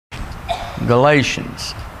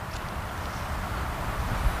Galatians.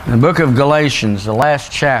 The book of Galatians, the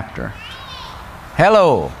last chapter.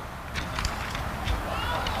 Hello.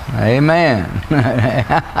 Amen.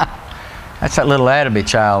 That's that little Attaby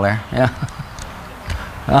child there. Yeah.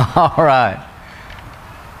 All right.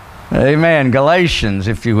 Amen. Galatians,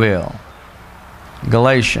 if you will.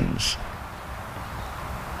 Galatians.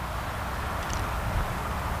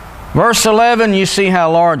 Verse 11, you see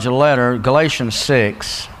how large a letter, Galatians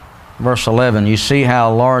 6, verse 11, you see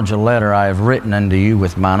how large a letter I have written unto you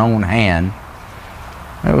with mine own hand.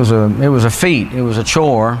 It was a feat, it was a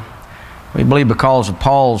chore. We believe because of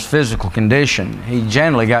Paul's physical condition. He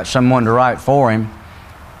generally got someone to write for him,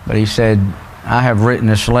 but he said, I have written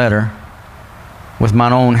this letter with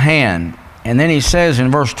mine own hand. And then he says in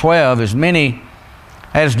verse 12, as many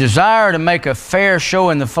as desire to make a fair show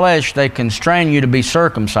in the flesh, they constrain you to be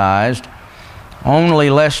circumcised, only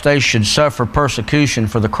lest they should suffer persecution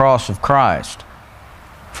for the cross of Christ.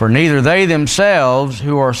 For neither they themselves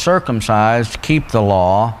who are circumcised keep the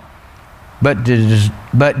law, but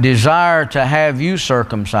desire to have you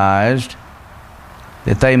circumcised,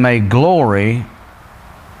 that they may glory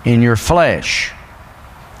in your flesh.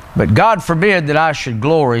 But God forbid that I should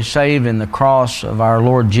glory save in the cross of our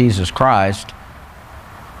Lord Jesus Christ,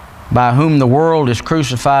 by whom the world is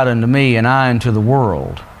crucified unto me, and I unto the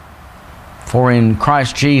world. For in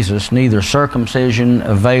Christ Jesus neither circumcision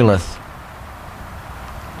availeth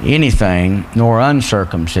anything, nor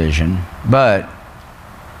uncircumcision, but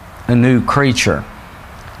a new creature.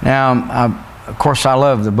 Now, of course, I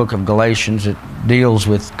love the book of Galatians. It deals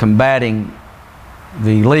with combating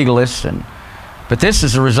the legalists, but this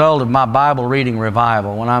is a result of my Bible reading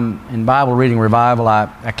revival. When I'm in Bible reading revival,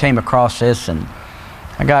 I came across this, and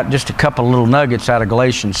I got just a couple little nuggets out of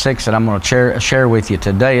Galatians 6 that I'm going to share with you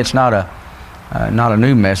today. It's not a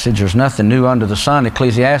new message. There's nothing new under the sun,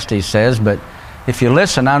 Ecclesiastes says, but if you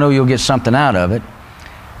listen, I know you'll get something out of it.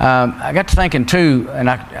 I got to thinking too, and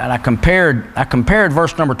I compared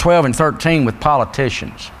verse number 12 and 13 with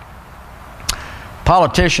politicians.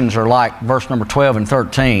 Politicians are like verse number 12 and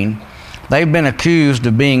 13. They've been accused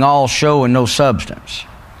of being all show and no substance.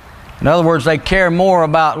 In other words, they care more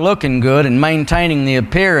about looking good and maintaining the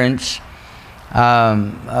appearance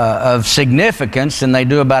of significance than they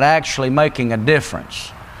do about actually making a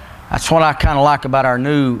difference. That's what I kind of like about our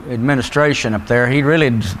new administration up there. He really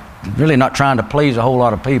not trying to please a whole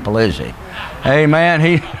lot of people, is he? Amen.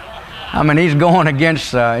 He's going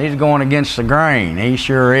against the grain. He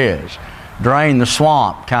sure is. Drain the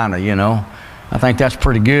swamp, kind of, you know. I think that's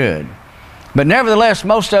pretty good. But nevertheless,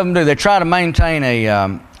 most of them do. They try to maintain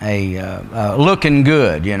a looking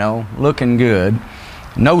good, you know, looking good,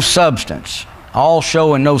 no substance, all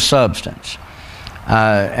show and no substance.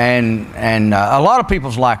 And a lot of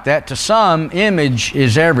people's like that. To some, image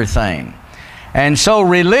is everything. And so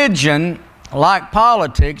religion, like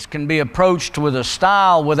politics, can be approached with a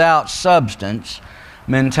style without substance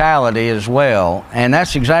mentality as well. And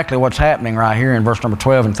that's exactly what's happening right here in verse number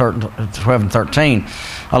 12 and 13.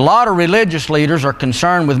 A lot of religious leaders are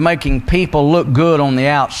concerned with making people look good on the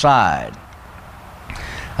outside.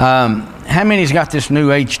 How many's got this new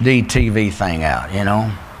HD TV thing out, you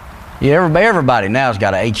know? Yeah, everybody now's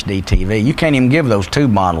got an HD TV. You can't even give those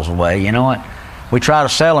tube models away, you know what? We try to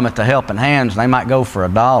sell them at the Helping Hands, and they might go for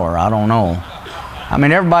 $1. I don't know. I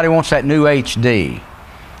mean, everybody wants that new HD.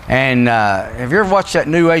 And have you ever watched that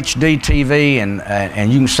new HD TV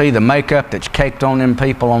and you can see the makeup that's caked on them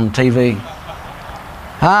people on the TV?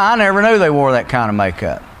 I never knew they wore that kind of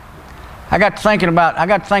makeup. I got to thinking about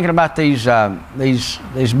these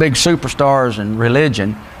big superstars in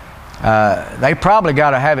religion. They probably got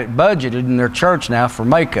to have it budgeted in their church now for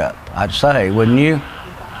makeup, I'd say, wouldn't you?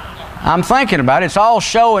 I'm thinking about it. It's all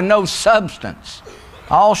show and no substance.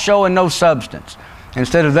 All show and no substance.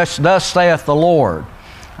 Instead of thus saith the Lord.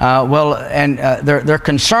 They're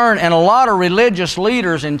concerned, and a lot of religious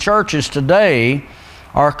leaders in churches today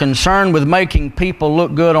are concerned with making people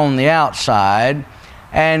look good on the outside.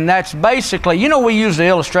 And that's basically, you know, we use the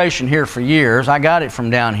illustration here for years. I got it from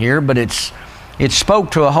down here, but it spoke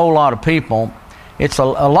to a whole lot of people. It's a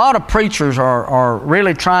lot of preachers are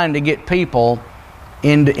really trying to get people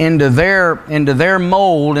into their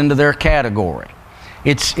mold, into their category.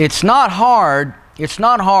 It's not hard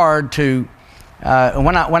to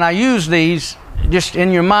when I use these, just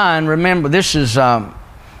in your mind, remember this is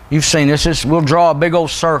you've seen this. We'll draw a big old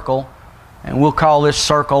circle, and we'll call this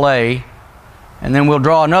circle A, and then we'll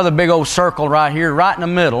draw another big old circle right here, right in the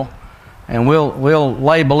middle, and we'll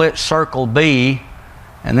label it circle B,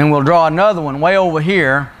 and then we'll draw another one way over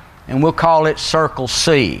here, and we'll call it circle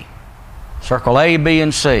C. Circle A, B,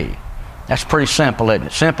 and C. That's pretty simple, isn't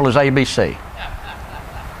it? Simple as ABC.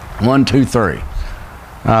 1, 2, 3.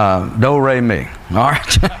 Do, re, mi. All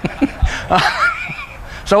right.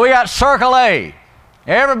 So we got Circle A.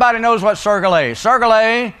 Everybody knows what Circle A is. Circle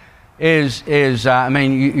A is I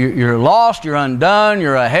mean, you're lost, you're undone,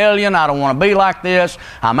 you're a hellion, I don't want to be like this,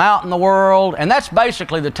 I'm out in the world. And that's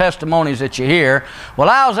basically the testimonies that you hear. Well,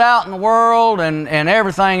 I was out in the world and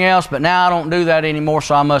everything else, but now I don't do that anymore,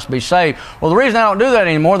 so I must be saved. Well, the reason I don't do that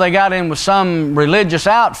anymore, they got in with some religious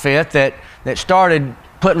outfit that started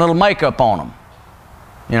putting a little makeup on them.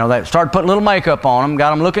 You know, they started putting a little makeup on them,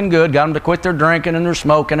 got them looking good, got them to quit their drinking and their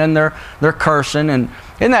smoking and their cursing. And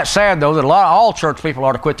isn't that sad, though, that all church people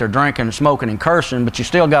ought to quit their drinking and smoking and cursing, but you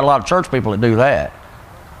still got a lot of church people that do that.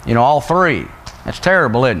 You know, all three. That's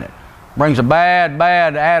terrible, isn't it? Brings a bad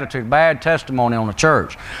attitude, bad testimony on the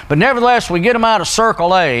church. But nevertheless, we get them out of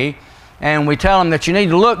Circle A, and we tell them that you need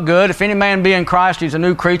to look good. If any man be in Christ, he's a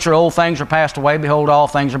new creature. Old things are passed away. Behold, all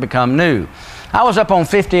things are become new. I was up on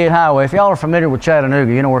 58 Highway. If y'all are familiar with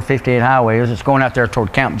Chattanooga, you know where 58 Highway is. It's going out there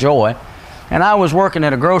toward Camp Joy. And I was working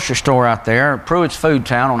at a grocery store out there, Pruitt's Food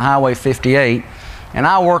Town on Highway 58. And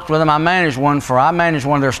I worked with them. I managed one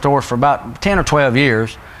of their stores for about 10 or 12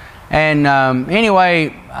 years. And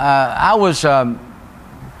anyway, I was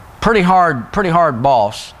pretty hard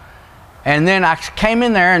boss. And then I came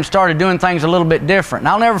in there and started doing things a little bit different. And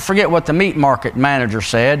I'll never forget what the meat market manager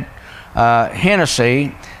said,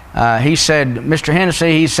 Hennessy. He said, Mr.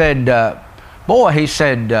 Hennessy, he said, boy, he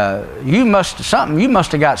said, you must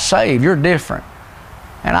have got saved. You're different.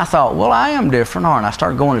 And I thought, well, I am different, aren't I? I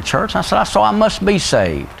started going to church. And I said, so I must be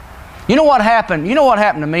saved. You know what happened? You know what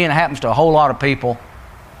happened to me, and it happens to a whole lot of people,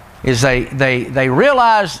 is they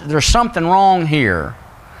realize there's something wrong here.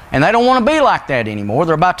 And they don't want to be like that anymore.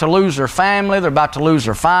 They're about to lose their family. They're about to lose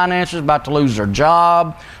their finances, about to lose their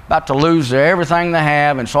job, about to lose everything they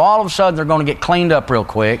have. And so all of a sudden they're going to get cleaned up real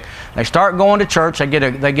quick. They start going to church. They get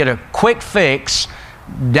a quick fix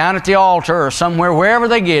down at the altar or somewhere, wherever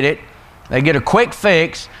they get it. They get a quick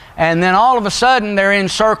fix. And then all of a sudden they're in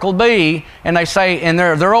Circle B, and they say, and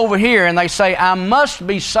they're over here, and they say, I must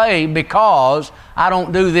be saved because I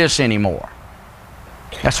don't do this anymore.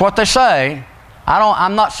 That's what they say.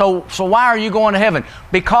 I'm not, so why are you going to heaven?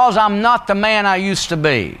 Because I'm not the man I used to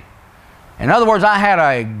be. In other words, I had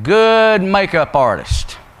a good makeup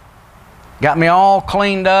artist. Got me all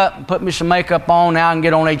cleaned up, put me some makeup on, now I can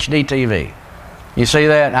get on HD TV. You see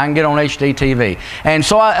that? I can get on HD TV. And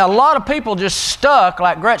so a lot of people just stuck,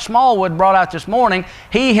 like Gretch Smallwood brought out this morning.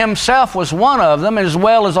 He himself was one of them, as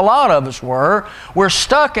well as a lot of us were. We're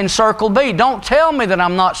stuck in Circle B. Don't tell me that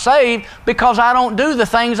I'm not saved because I don't do the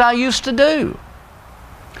things I used to do.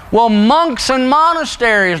 Well, monks and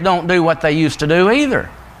monasteries don't do what they used to do either.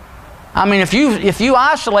 I mean, if you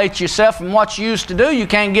isolate yourself from what you used to do, you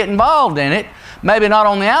can't get involved in it. Maybe not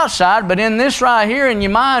on the outside, but in this right here in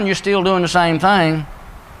your mind, you're still doing the same thing.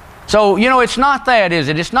 So, you know, it's not that, is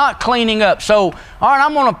it? It's not cleaning up. So, all right,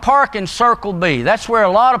 I'm going to park in Circle B. That's where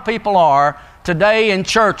a lot of people are today in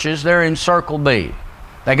churches. They're in Circle B.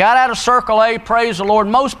 They got out of Circle A, praise the Lord.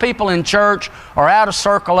 Most people in church are out of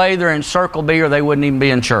Circle A, they're in Circle B, or they wouldn't even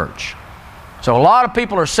be in church. So a lot of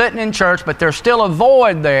people are sitting in church, but there's still a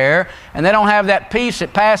void there, and they don't have that peace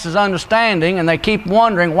that passes understanding, and they keep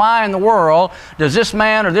wondering, why in the world does this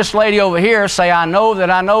man or this lady over here say, I know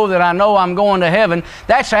that I know that I know I'm going to heaven?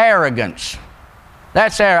 That's arrogance.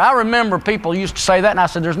 That's arrogance. I remember people used to say that, and I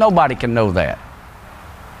said, there's nobody can know that.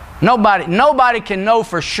 Nobody can know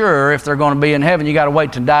for sure if they're going to be in heaven. You got to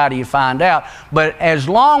wait to die till you find out. But as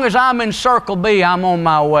long as I'm in Circle B, I'm on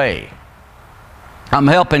my way. I'm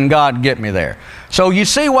helping God get me there. So you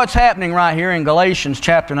see what's happening right here in Galatians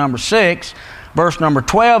chapter number 6, verse number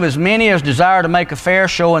 12. As many as desire to make a fair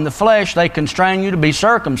show in the flesh, they constrain you to be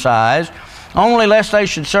circumcised, only lest they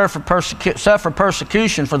should suffer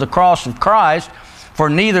persecution for the cross of Christ. For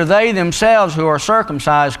neither they themselves who are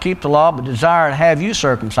circumcised keep the law, but desire to have you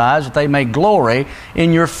circumcised, that they may glory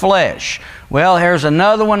in your flesh. Well, here's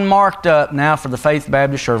another one marked up now for the Faith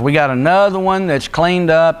Baptist Church. We got another one that's cleaned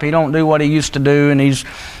up. He don't do what he used to do, and he's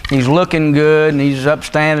looking good, and he's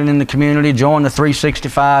upstanding in the community, joined the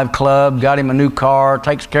 365 club, got him a new car,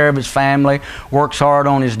 takes care of his family, works hard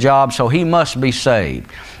on his job, so he must be saved.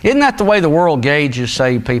 Isn't that the way the world gauges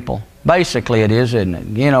saved people? Basically it is, isn't it?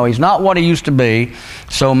 You know, he's not what he used to be,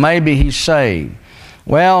 so maybe he's saved.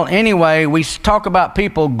 Well, anyway, we talk about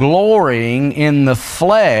people glorying in the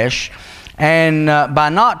flesh, and by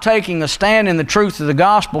not taking a stand in the truth of the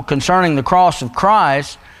gospel concerning the cross of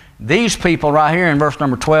Christ, these people right here in verse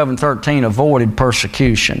number 12 and 13 avoided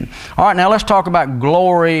persecution. All right, now let's talk about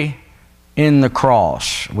glory in the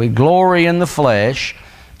cross. We glory in the flesh,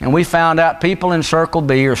 and we found out people in Circle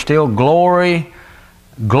B are still glorying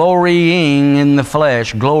in the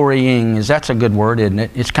flesh. Glorying, that's a good word, isn't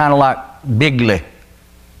it? It's kind of like bigly.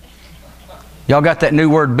 Y'all got that new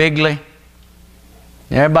word, bigly?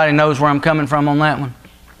 Everybody knows where I'm coming from on that one.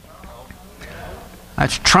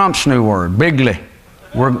 That's Trump's new word, bigly.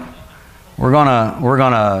 We're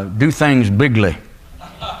gonna do things bigly.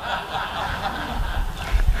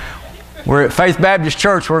 We're at Faith Baptist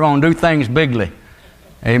Church. We're going to do things bigly.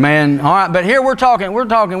 Amen. All right, but here we're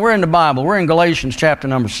in the Bible. We're in Galatians chapter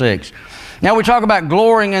number 6. Now we talk about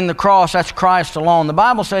glorying in the cross. That's Christ alone. The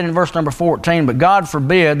Bible said in verse number 14, but God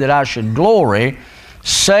forbid that I should glory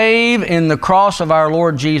save in the cross of our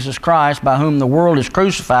Lord Jesus Christ, by whom the world is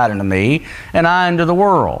crucified unto me, and I unto the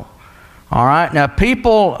world. All right. Now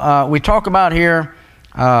people, we talk about here,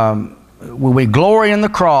 when we glory in the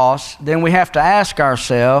cross, then we have to ask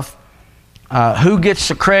ourselves, who gets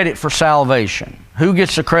the credit for salvation? Who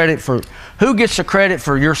gets the credit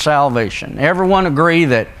for your salvation? Everyone agree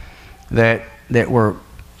that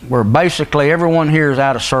we're basically, everyone here is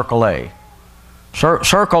out of Circle A.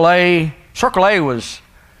 Circle A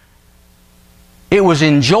was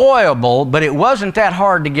enjoyable, but it wasn't that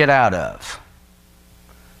hard to get out of.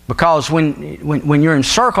 Because when you're in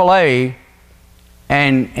Circle A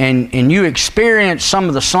and you experience some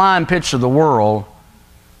of the slime pits of the world,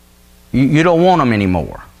 you don't want them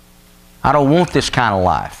anymore. I don't want this kind of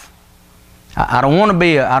life. I don't want to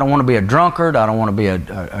be a drunkard. I don't want to be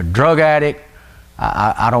a drug addict.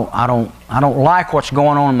 I don't like what's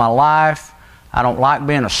going on in my life. I don't like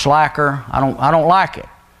being a slacker. I don't like it.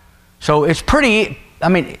 So it's pretty. I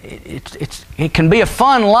mean, it can be a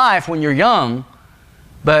fun life when you're young,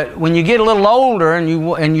 but when you get a little older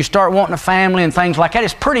and you start wanting a family and things like that,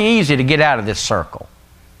 it's pretty easy to get out of this circle.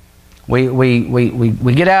 We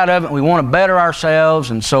get out of it, we want to better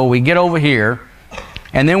ourselves, and so we get over here,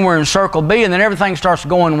 and then we're in Circle B, and then everything starts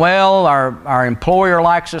going well. Our employer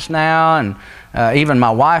likes us now, and even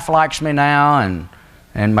my wife likes me now,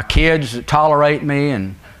 and my kids tolerate me,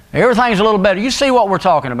 and everything's a little better. You see what we're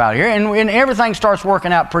talking about here, and everything starts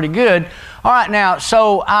working out pretty good. All right, now,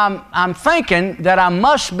 so I'm thinking that I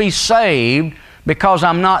must be saved because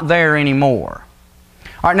I'm not there anymore.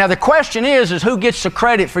 All right, now the question is who gets the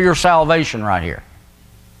credit for your salvation right here?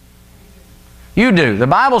 You do. The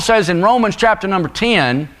Bible says in Romans chapter number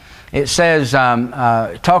 10, it says,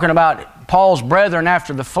 talking about Paul's brethren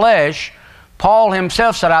after the flesh, Paul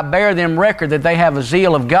himself said, I bear them record that they have a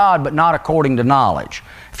zeal of God, but not according to knowledge.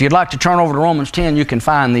 If you'd like to turn over to Romans 10, you can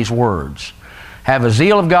find these words. Have a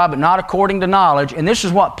zeal of God, but not according to knowledge. And this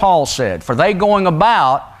is what Paul said, for they going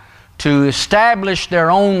about to establish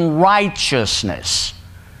their own righteousness.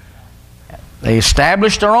 They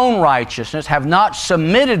established their own righteousness, have not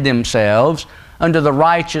submitted themselves unto the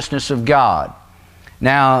righteousness of God.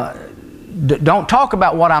 Now, don't talk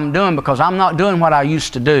about what I'm doing, because I'm not doing what I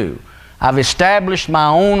used to do. I've established my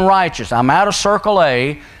own righteousness. I'm out of Circle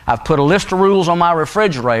A. I've put a list of rules on my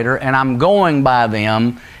refrigerator, and I'm going by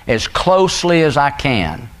them as closely as I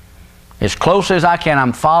can. As closely as I can,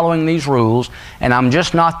 I'm following these rules, and I'm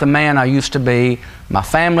just not the man I used to be. My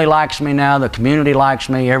family likes me now. The community likes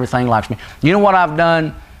me. Everything likes me. You know what I've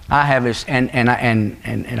done? I have and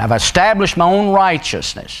I've established my own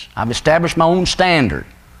righteousness. I've established my own standard.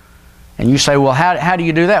 And you say, well, how do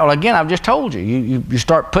you do that? Well, again, I've just told you. You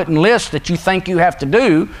start putting lists that you think you have to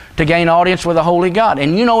do to gain audience with a holy God.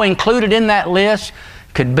 And you know, included in that list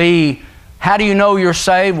could be, how do you know you're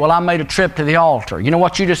saved? Well, I made a trip to the altar. You know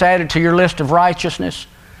what you just added to your list of righteousness?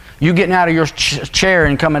 You getting out of your chair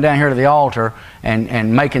and coming down here to the altar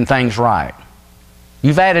and making things right.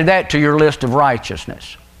 You've added that to your list of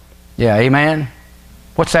righteousness. Yeah, amen?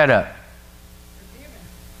 What's that up?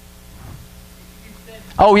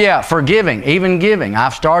 Oh yeah, forgiving, even giving.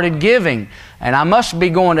 I've started giving, and I must be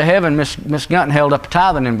going to heaven. Miss Gunton held up a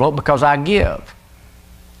tithing envelope because I give.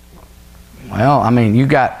 Well, I mean, you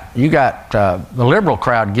got the liberal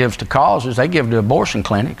crowd gives to causes. They give to abortion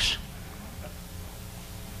clinics.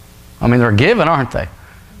 I mean, they're giving, aren't they?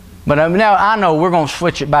 But now I know we're going to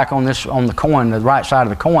switch it back on the coin, the right side of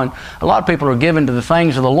the coin. A lot of people are giving to the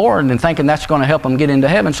things of the Lord and thinking that's going to help them get into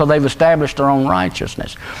heaven, so they've established their own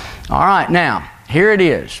righteousness. All right, now here it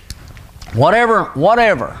is. Whatever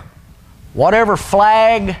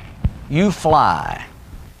flag you fly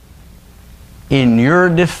in your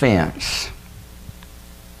defense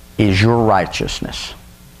is your righteousness.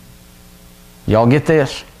 Y'all get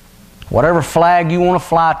this? Whatever flag you want to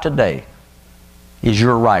fly today is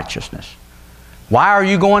your righteousness. Why are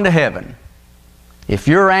you going to heaven? If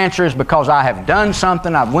your answer is because I have done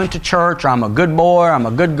something, I've went to church, or I'm a good boy, or I'm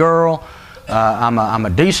a good girl, I'm a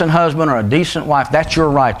decent husband or a decent wife. That's your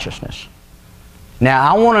righteousness.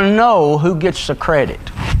 Now, I want to know who gets the credit.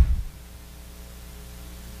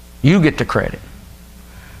 You get the credit.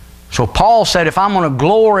 So Paul said, if I'm going to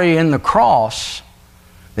glory in the cross,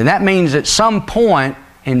 then that means at some point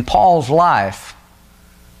in Paul's life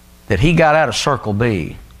that he got out of circle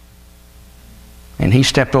B and he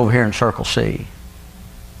stepped over here in circle C.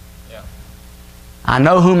 Yeah. I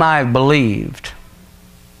know whom I have believed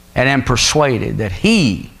and am persuaded that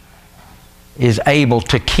he is able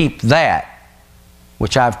to keep that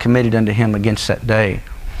which I've committed unto him against that day.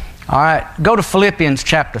 All right, go to Philippians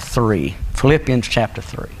chapter 3. Philippians chapter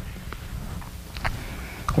 3.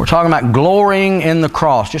 We're talking about glorying in the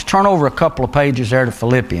cross. Just turn over a couple of pages there to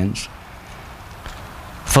Philippians.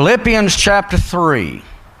 Philippians chapter 3.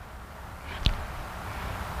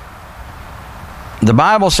 The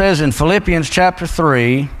Bible says in Philippians chapter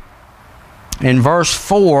 3, in verse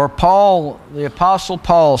 4, Paul, the Apostle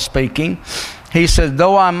Paul speaking, he said,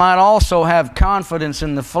 though I might also have confidence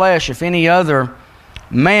in the flesh, if any other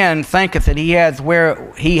man thinketh that he hath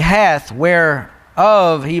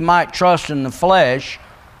whereof he might trust in the flesh,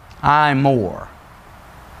 I more.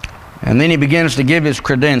 And then he begins to give his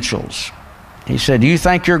credentials. He said, you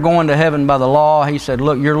think you're going to heaven by the law? He said,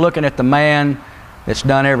 look, you're looking at the man that's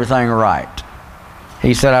done everything right.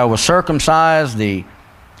 He said, I was circumcised the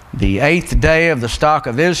 8th day of the stock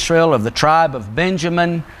of Israel, of the tribe of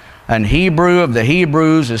Benjamin, an Hebrew of the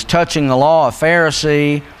Hebrews, as touching the law, a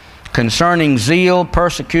Pharisee, concerning zeal,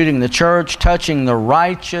 persecuting the church, touching the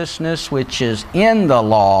righteousness which is in the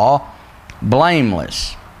law,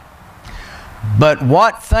 blameless. But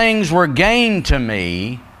what things were gained to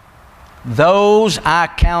me, those I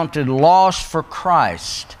counted loss for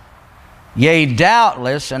Christ. Yea,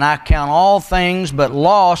 doubtless, and I count all things but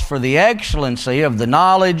loss for the excellency of the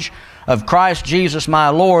knowledge of Christ Jesus my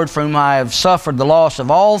Lord, for whom I have suffered the loss of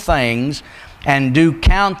all things, and do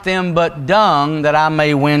count them but dung, that I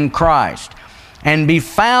may win Christ, and be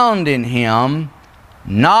found in Him,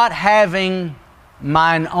 not having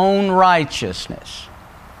mine own righteousness.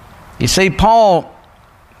 You see, Paul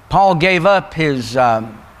gave up his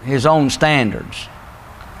own standards.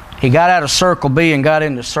 He got out of circle B and got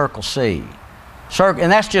into circle C.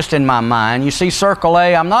 And that's just in my mind. You see, circle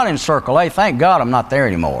A, I'm not in circle A. Thank God I'm not there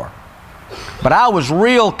anymore. But I was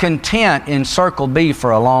real content in circle B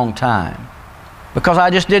for a long time because I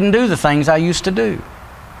just didn't do the things I used to do.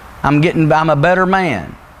 I'm a better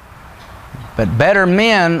man. But better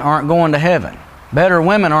men aren't going to heaven. Better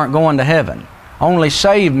women aren't going to heaven. Only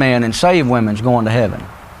saved men and saved women's going to heaven.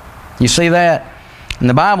 You see that? And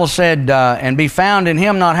the Bible said, and be found in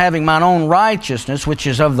Him, not having mine own righteousness, which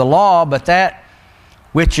is of the law, but that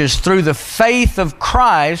which is through the faith of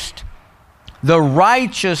Christ, the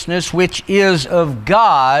righteousness which is of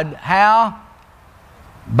God. How?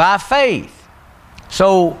 By faith.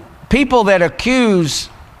 So people that accuse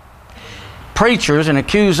preachers and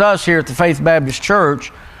accuse us here at the Faith Baptist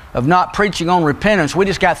Church of not preaching on repentance, we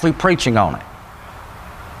just got through preaching on it.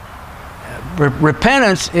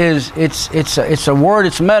 Repentance is, it's a word,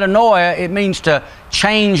 it's metanoia. It means to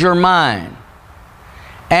change your mind.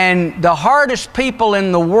 And the hardest people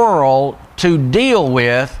in the world to deal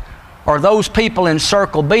with are those people in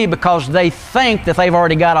circle B, because they think that they've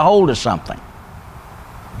already got a hold of something.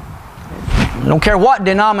 I don't care what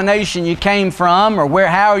denomination you came from or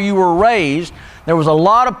how you were raised. There was a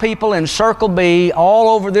lot of people in circle B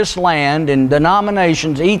all over this land in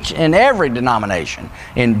denominations, each and every denomination,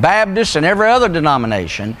 in Baptists and every other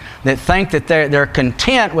denomination, that think that they're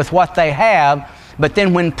content with what they have, but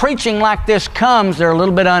then when preaching like this comes, they're a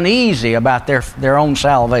little bit uneasy about their own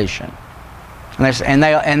salvation. And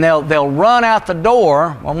they'll run out the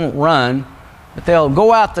door. Well, I won't run, but they'll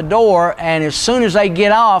go out the door, and as soon as they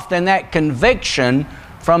get off, then that conviction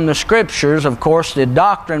from the Scriptures, of course, the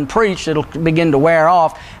doctrine preached, it'll begin to wear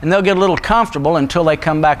off, and they'll get a little comfortable until they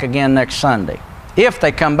come back again next Sunday, if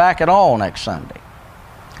they come back at all next Sunday.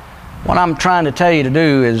 What I'm trying to tell you to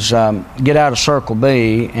do is get out of circle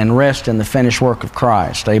B and rest in the finished work of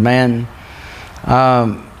Christ. Amen.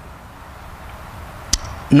 No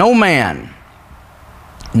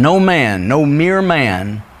mere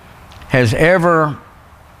man has ever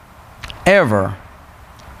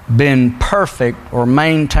been perfect or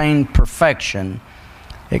maintained perfection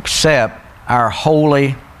except our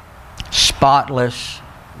holy, spotless,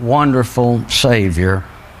 wonderful Savior,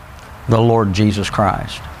 the Lord Jesus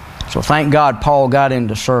Christ. So thank God Paul got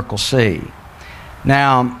into circle C.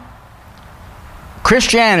 Now,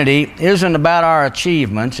 Christianity isn't about our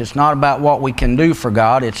achievements. It's not about what we can do for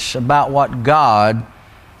God. It's about what God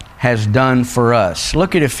has done for us.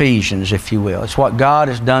 Look at Ephesians, if you will. It's what God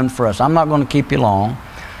has done for us. I'm not going to keep you long.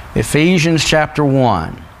 Ephesians chapter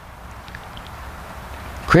 1.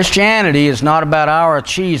 Christianity is not about our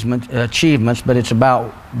achievements, but it's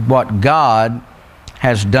about what God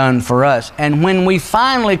has done for us. And when we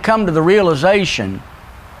finally come to the realization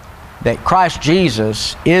that Christ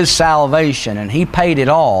Jesus is salvation and He paid it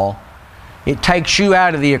all, it takes you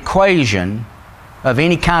out of the equation of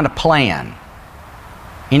any kind of plan.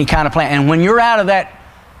 Any kind of plan. And when you're out of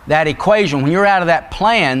that equation, when you're out of that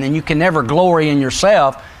plan, then you can never glory in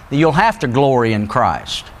yourself. Then you'll have to glory in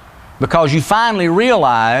Christ. Because you finally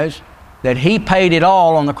realize that He paid it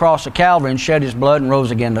all on the cross of Calvary and shed His blood and rose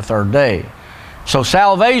again the third day. So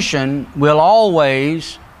salvation will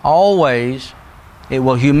always, it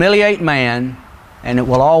will humiliate man, and it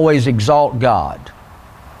will always exalt God.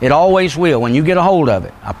 It always will, when you get a hold of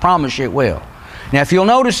it. I promise you it will. Now, if you'll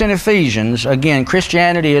notice in Ephesians, again,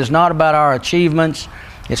 Christianity is not about our achievements.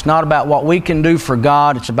 It's not about what we can do for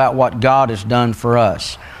God. It's about what God has done for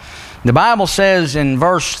us. The Bible says in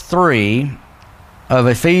verse 3 of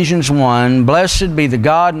Ephesians 1, "Blessed be the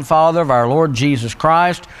God and Father of our Lord Jesus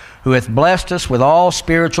Christ, who hath blessed us with all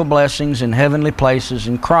spiritual blessings in heavenly places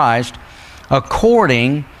in Christ,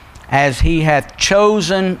 according as He hath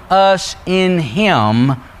chosen us in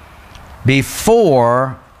Him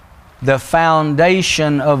before the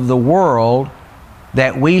foundation of the world,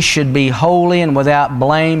 that we should be holy and without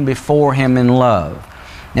blame before Him in love."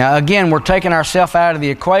 Now again, we're taking ourselves out of the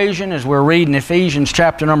equation as we're reading Ephesians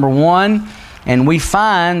chapter number 1, and we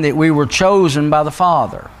find that we were chosen by the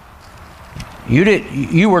Father.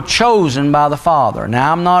 You were chosen by the Father.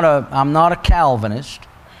 Now I'm not a Calvinist.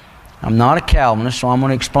 I'm not a Calvinist, so I'm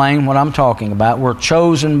going to explain what I'm talking about. We're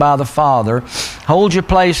chosen by the Father. Hold your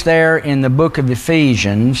place there in the book of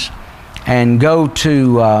Ephesians and go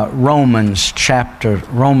to Romans chapter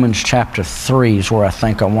 3 is where I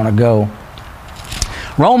think I want to go.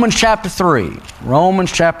 Romans chapter 3.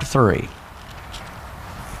 Romans chapter 3.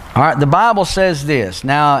 All right, the Bible says this.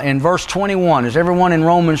 Now in verse 21, is everyone in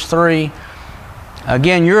Romans 3?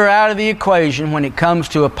 Again, you're out of the equation when it comes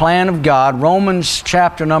to a plan of God. Romans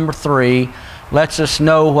chapter number 3 lets us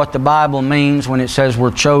know what the Bible means when it says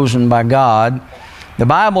we're chosen by God. The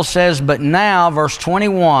Bible says, "But now," verse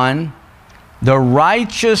 21, "the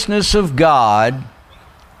righteousness of God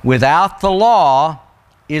without the law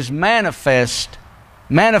is manifested,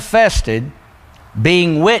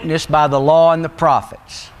 being witnessed by the law and the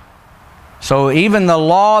prophets." So even the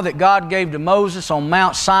law that God gave to Moses on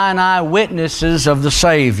Mount Sinai witnesses of the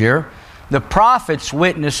Savior. The prophets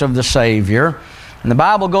witness of the Savior. And the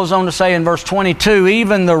Bible goes on to say in verse 22,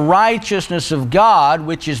 "Even the righteousness of God,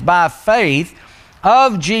 which is by faith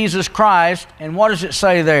of Jesus Christ." And what does it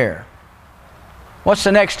say there? What's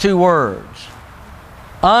the next two words?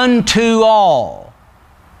 "Unto all."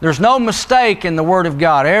 There's no mistake in the Word of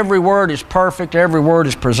God. Every word is perfect. Every word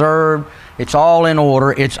is preserved. It's all in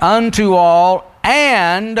order. It's "unto all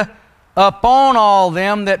and upon all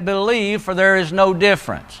them that believe, for there is no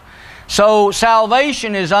difference." So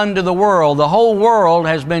salvation is unto the world. The whole world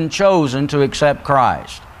has been chosen to accept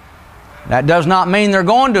Christ. That does not mean they're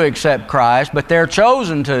going to accept Christ, but they're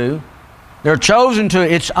chosen to. They're chosen to.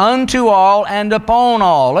 It's unto all and upon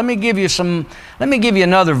all. Let me give you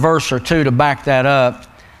another verse or two to back that up,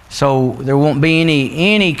 so there won't be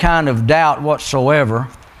any kind of doubt whatsoever.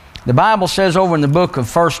 The Bible says over in the book of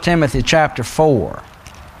 1 Timothy chapter 4.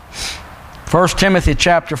 1 Timothy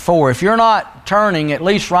chapter 4. If you're not turning, at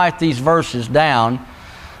least write these verses down.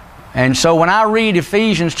 And so when I read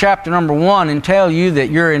Ephesians chapter number 1 and tell you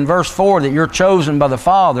that you're in verse 4, that you're chosen by the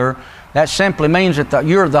Father, that simply means that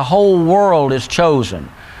the whole world is chosen.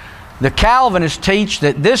 The Calvinists teach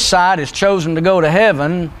that this side is chosen to go to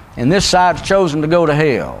heaven and this side is chosen to go to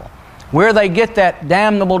hell. Where they get that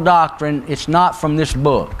damnable doctrine, it's not from this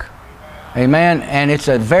book. Amen? And it's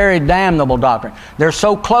a very damnable doctrine. They're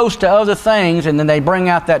so close to other things, and then they bring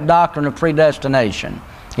out that doctrine of predestination.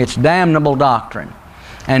 It's damnable doctrine.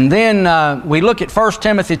 And then we look at 1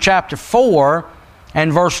 Timothy chapter 4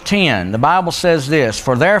 and verse 10. The Bible says this,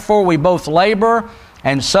 "For therefore we both labor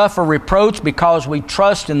and suffer reproach because we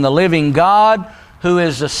trust in the living God, who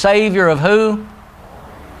is the Savior of" who?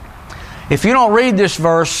 If you don't read this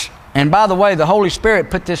verse, and by the way, the Holy Spirit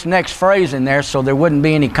put this next phrase in there so there wouldn't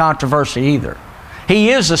be any controversy either.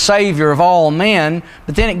 He is the Savior of all men,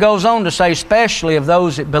 but then it goes on to say, especially of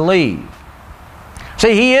those that believe.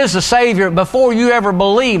 See, He is the Savior. Before you ever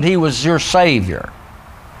believed, He was your Savior.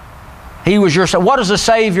 He was your Savior. What does the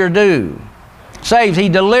Savior do? Saves. He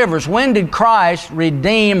delivers. When did Christ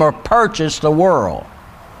redeem or purchase the world?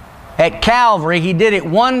 at Calvary. He did it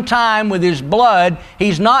one time with His blood.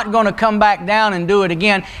 He's not going to come back down and do it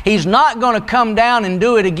again. He's not going to come down and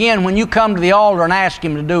do it again when you come to the altar and ask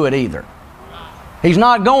Him to do it either. He's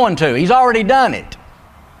not going to. He's already done it.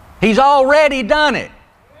 He's already done it.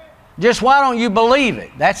 Just why don't you believe it?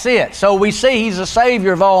 That's it. So we see He's the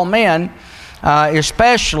Savior of all men,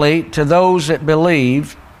 especially to those that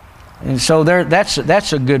believe. And so that's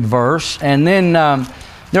a good verse. And then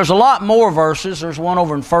there's a lot more verses. There's one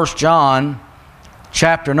over in 1 John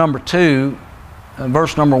chapter number 2.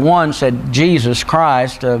 Verse number 1 said, Jesus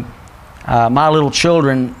Christ, my little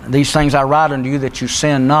children, these things I write unto you that you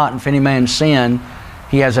sin not. And if any man sin,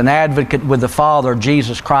 he has an advocate with the Father,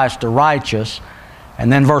 Jesus Christ the righteous.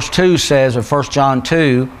 And then verse 2 says of 1 John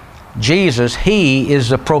 2, Jesus, He is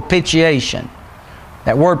the propitiation.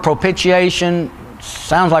 That word propitiation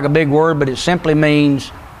sounds like a big word, but it simply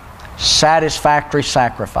means satisfactory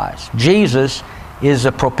sacrifice. Jesus is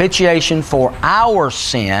the propitiation for our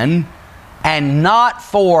sin and not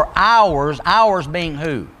for ours. Ours being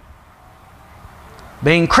who?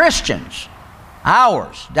 Being Christians.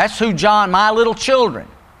 Ours. That's who John, my little children.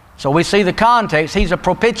 So we see the context. He's a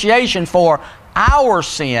propitiation for our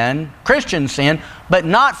sin, Christian sin, but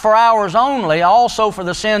not for ours only, also for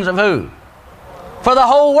the sins of who? For the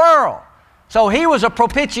whole world. So He was a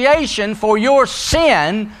propitiation for your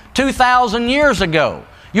sin 2,000 years ago.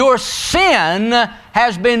 Your sin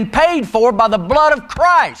has been paid for by the blood of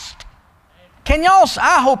Christ. Can y'all,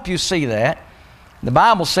 I hope you see that. The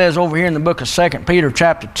Bible says over here in the book of 2 Peter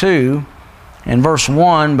chapter 2 and verse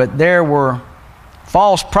 1, but there were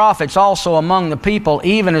false prophets also among the people,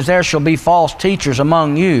 even as there shall be false teachers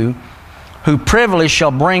among you, who privily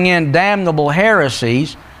shall bring in damnable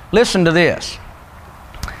heresies. Listen to this.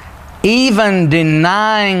 Even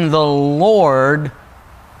denying the Lord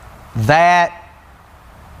that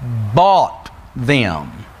bought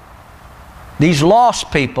them. These lost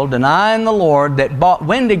people denying the Lord that bought.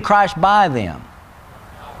 When did Christ buy them?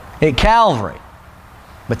 At Calvary.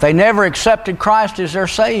 But they never accepted Christ as their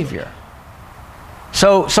Savior.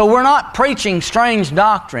 So we're not preaching strange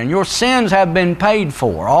doctrine. Your sins have been paid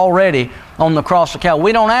for already on the cross of Calvary.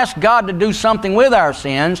 We don't ask God to do something with our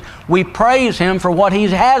sins. We praise Him for what He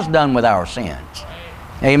has done with our sins.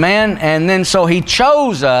 Amen? And then so He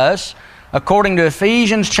chose us, according to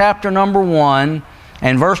Ephesians chapter number 1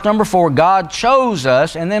 and verse number 4, God chose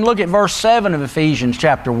us. And then look at verse 7 of Ephesians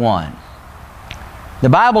chapter 1. The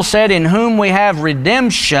Bible said, in whom we have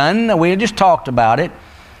redemption. We just talked about it.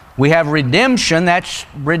 We have redemption.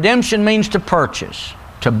 Redemption means to purchase,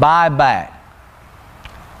 to buy back.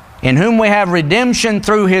 In whom we have redemption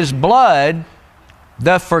through His blood,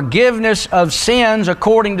 the forgiveness of sins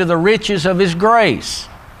according to the riches of His grace.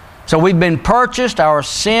 So we've been purchased, our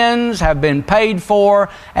sins have been paid for,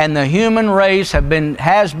 and the human race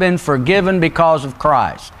has been forgiven because of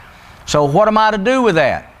Christ. So what am I to do with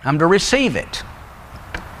that? I'm to receive it.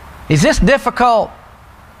 Is this difficult?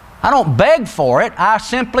 I don't beg for it. I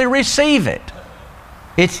simply receive it.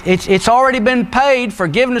 It's already been paid.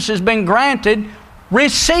 Forgiveness has been granted.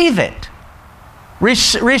 Receive it.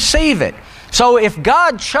 Receive it. So if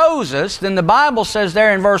God chose us, then the Bible says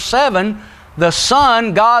there in verse 7, the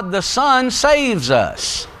Son, God the Son, saves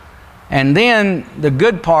us. And then the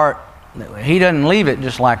good part, He doesn't leave it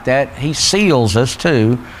just like that. He seals us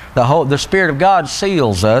too. The Spirit of God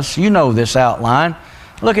seals us. You know this outline.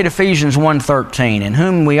 Look at Ephesians 1:13, in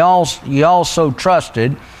whom ye also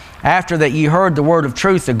trusted, after that ye heard the word of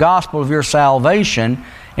truth, the gospel of your salvation,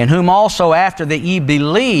 in whom also after that ye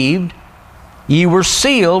believed, ye were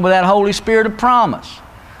sealed with that Holy Spirit of promise.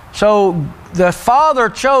 So the Father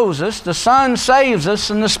chose us, the Son saves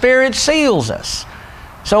us, and the Spirit seals us.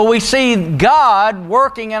 So we see God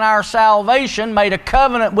working in our salvation made a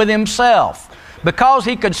covenant with Himself. Because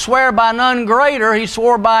He could swear by none greater, He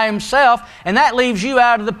swore by Himself, and that leaves you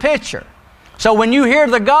out of the picture. So when you hear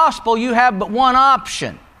the gospel, you have but one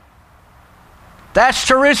option. That's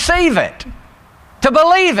to receive it, to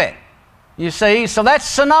believe it. You see, so that's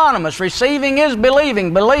synonymous. Receiving is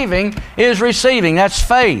believing. Believing is receiving. That's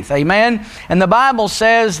faith. Amen? And the Bible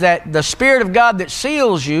says that the Spirit of God that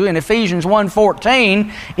seals you in Ephesians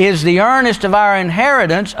 1:14 is the earnest of our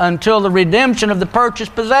inheritance until the redemption of the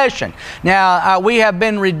purchased possession. Now, we have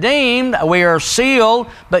been redeemed. We are sealed.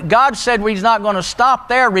 But God said He's not going to stop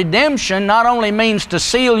there. Redemption not only means to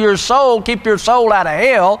seal your soul, keep your soul out of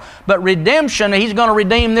hell, but redemption, He's going to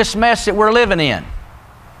redeem this mess that we're living in,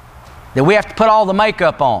 that we have to put all the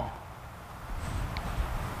makeup on.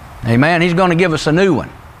 Amen. He's going to give us a new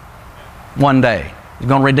one day. He's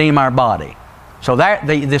going to redeem our body. So that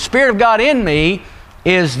the Spirit of God in me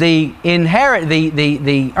is the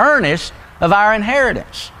earnest of our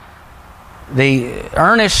inheritance. The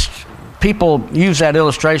earnest, people use that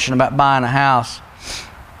illustration about buying a house.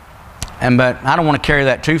 But I don't want to carry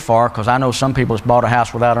that too far, because I know some people have bought a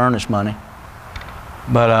house without earnest money.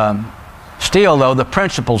 But still, though, the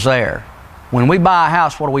principle's there. When we buy a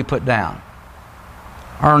house, what do we put down?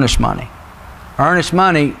 Earnest money. Earnest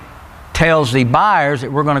money tells the buyers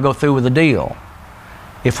that we're going to go through with the deal.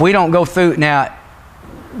 If we don't go through, now,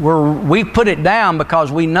 we put it down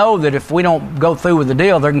because we know that if we don't go through with the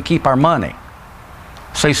deal, they're going to keep our money.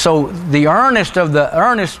 See, so the earnest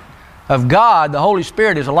of God, the Holy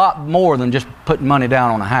Spirit, is a lot more than just putting money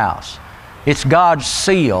down on a house. It's God's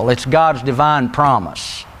seal. It's God's divine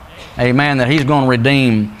promise. Amen, that He's going to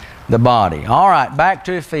redeem the body. All right, back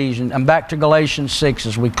to Ephesians and back to Galatians 6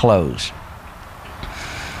 as we close.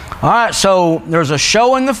 All right, so there's a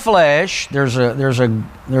show in the flesh. There's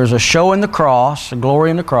a show in the cross, a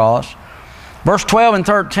glory in the cross. Verse 12 and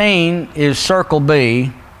 13 is circle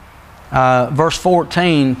B. Verse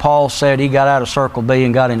 14, Paul said he got out of circle B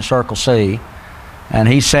and got in circle C. And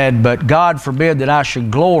he said, "But God forbid that I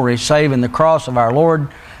should glory save in the cross of our Lord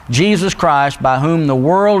Jesus Christ, by whom the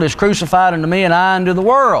world is crucified unto me and I unto the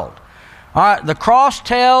world." All right, the cross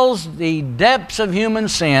tells the depths of human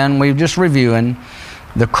sin. We're just reviewing.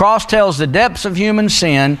 The cross tells the depths of human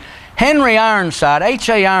sin. Henry Ironside,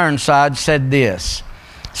 H.A. Ironside, said this.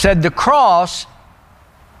 Said, the cross,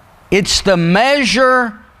 it's the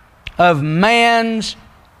measure of man's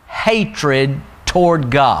hatred toward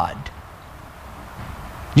God.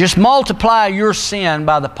 Just multiply your sin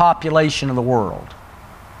by the population of the world.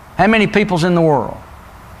 How many people's in the world?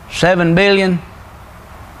 7 billion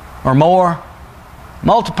or more?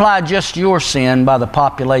 Multiply just your sin by the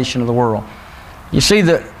population of the world. You see,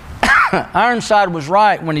 Ironside was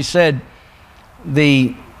right when he said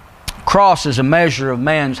the cross is a measure of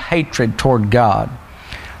man's hatred toward God.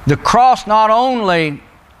 The cross not only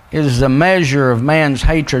is the measure of man's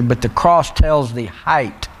hatred, but the cross tells the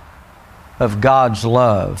height of God's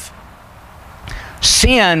love.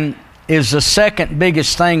 Sin is the second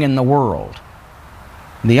biggest thing in the world.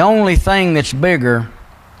 The only thing that's bigger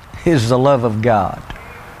is the love of God.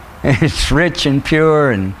 It's rich and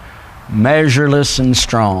pure and measureless and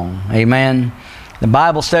strong. Amen. The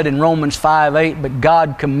Bible said in Romans 5:8, "But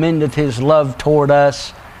God commendeth His love toward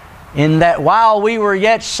us, in that while we were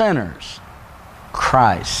yet sinners,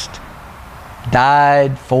 Christ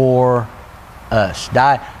died for us."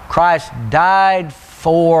 Christ died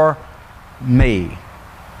for me.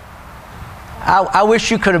 I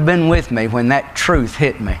wish you could have been with me when that truth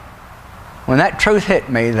hit me. When that truth hit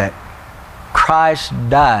me that Christ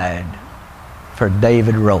died for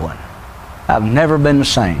David Rowan. I've never been the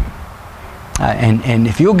same. And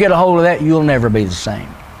if you'll get a hold of that, you'll never be the same.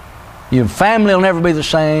 Your family will never be the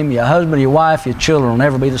same. Your husband, your wife, your children will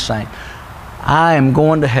never be the same. I am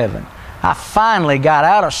going to heaven. I finally got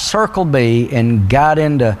out of circle B and got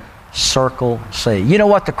into circle C. You know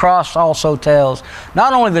what the cross also tells?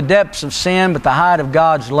 Not only the depths of sin, but the height of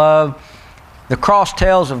God's love. The cross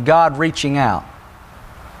tells of God reaching out.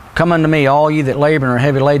 "Come unto me, all ye that labor and are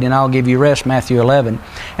heavy laden, and I'll give you rest," Matthew 11.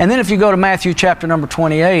 And then if you go to Matthew chapter number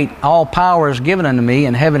 28, "All power is given unto me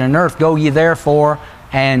in heaven and earth. Go ye therefore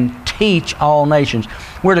and teach all nations."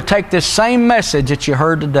 We're to take this same message that you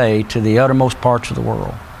heard today to the uttermost parts of the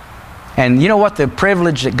world. And you know what the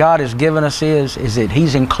privilege that God has given us is that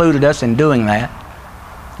He's included us in doing that.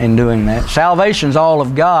 Salvation's all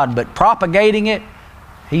of God, but propagating it,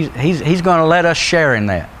 He's going to let us share in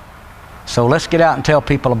that. So let's get out and tell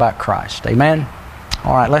people about Christ. Amen?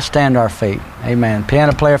 All right, let's stand to our feet. Amen.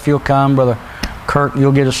 Piano player, if you'll come, Brother Kirk,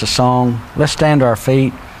 you'll get us a song. Let's stand to our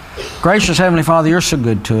feet. Gracious Heavenly Father, You're so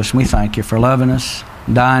good to us. We thank You for loving us,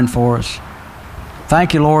 dying for us.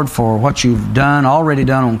 Thank You, Lord, for what You've done, already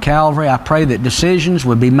done on Calvary. I pray that decisions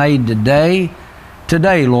would be made today.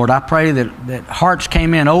 Today, Lord, I pray that hearts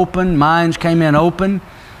came in open, minds came in open,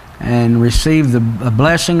 and received a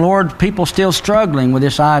blessing. Lord, people still struggling with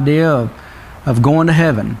this idea of going to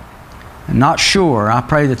heaven and not sure. I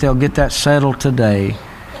pray that they'll get that settled today.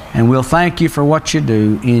 And we'll thank You for what You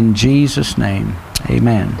do in Jesus' name.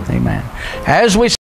 Amen. Amen. As we